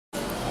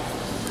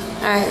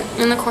Alright,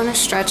 in the corner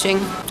stretching.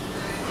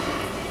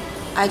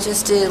 I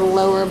just did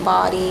lower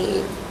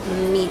body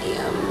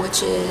medium,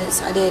 which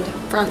is, I did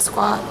front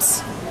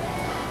squats,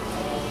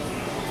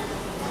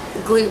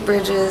 glute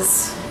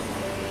bridges,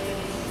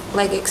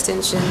 leg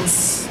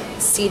extensions,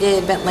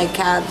 seated bent leg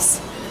calves.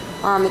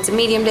 It's a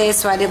medium day,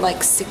 so I did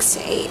like 6 to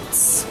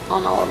 8s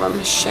on all of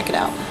them. Check it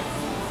out.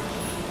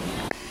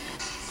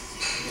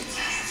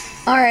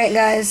 Alright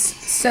guys,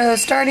 so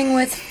starting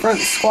with front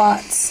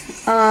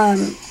squats,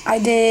 I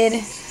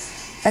did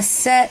a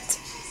set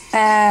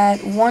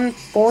at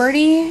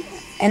 140,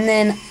 and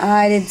then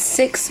I did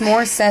 6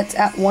 more sets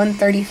at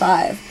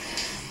 135.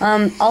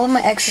 All of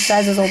my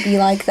exercises will be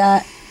like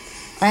that.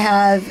 I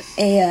have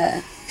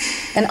an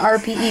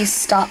RPE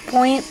stop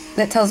point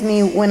that tells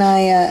me when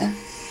I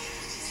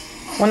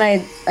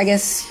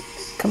guess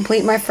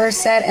complete my first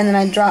set, and then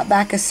I drop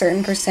back a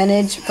certain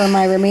percentage for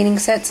my remaining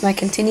sets, and I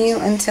continue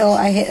until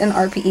I hit an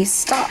RPE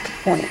stop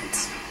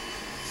point.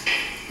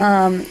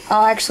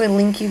 I'll actually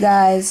link you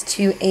guys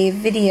to a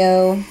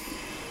video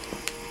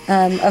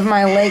of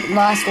my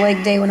last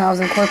leg day when I was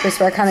in Corpus,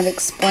 where I kind of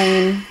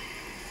explain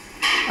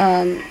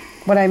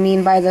what I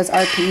mean by those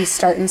RPE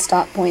start and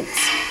stop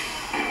points.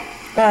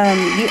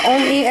 The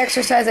only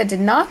exercise I did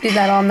not do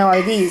that on, though,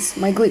 are these,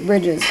 my glute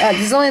bridges.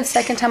 This is only the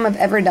second time I've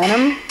ever done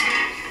them.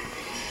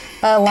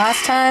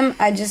 Last time,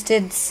 I just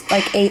did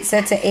like 8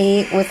 sets of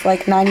 8 with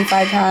like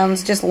 95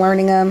 pounds, just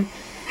learning them.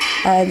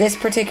 This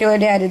particular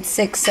day, I did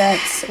 6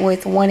 sets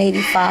with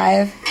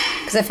 185,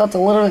 because I felt a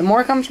little bit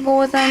more comfortable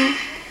with them.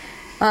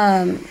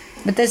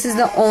 But this is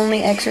the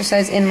only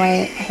exercise in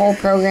my whole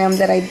program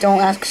that I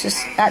don't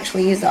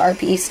actually use the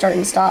RPE start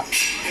and stop,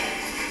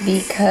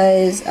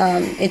 because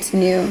it's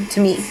new to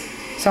me.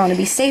 So I want to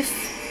be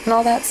safe and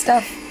all that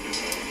stuff.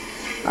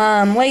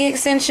 Leg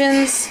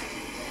extensions,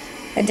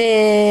 I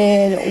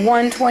did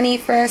 120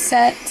 for a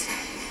set,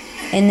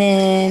 and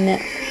then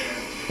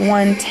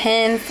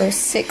 110 for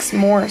 6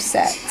 more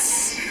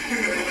sets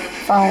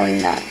following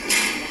that.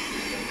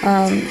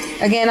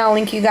 Again, I'll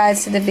link you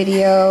guys to the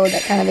video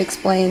that kind of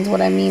explains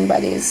what I mean by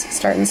these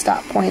start and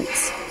stop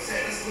points.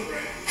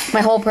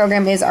 My whole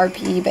program is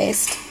RPE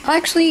based.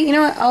 Actually, you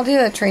know what, I'll do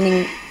a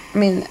training,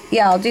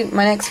 I'll do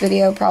my next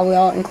video, probably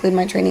I'll include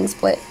my training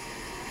split.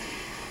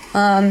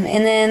 And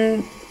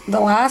then the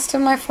last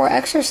of my 4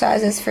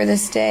 exercises for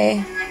this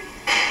day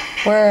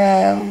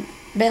were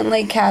bent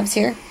leg calves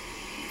here.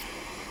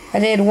 I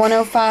did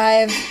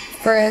 105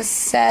 for a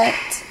set,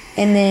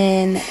 and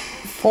then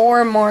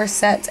 4 more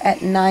sets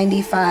at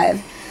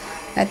 95.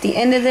 At the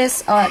end of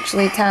this, I'll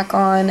actually tack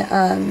on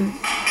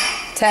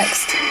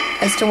text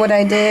as to what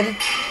I did,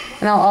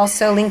 and I'll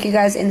also link you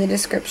guys in the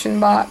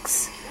description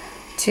box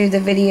to the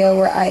video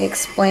where I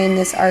explain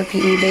this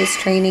RPE based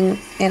training,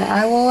 and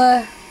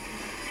I'll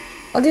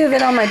do a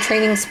video on my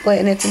training split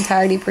in its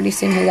entirety pretty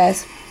soon here,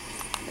 guys.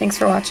 Thanks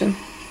for watching.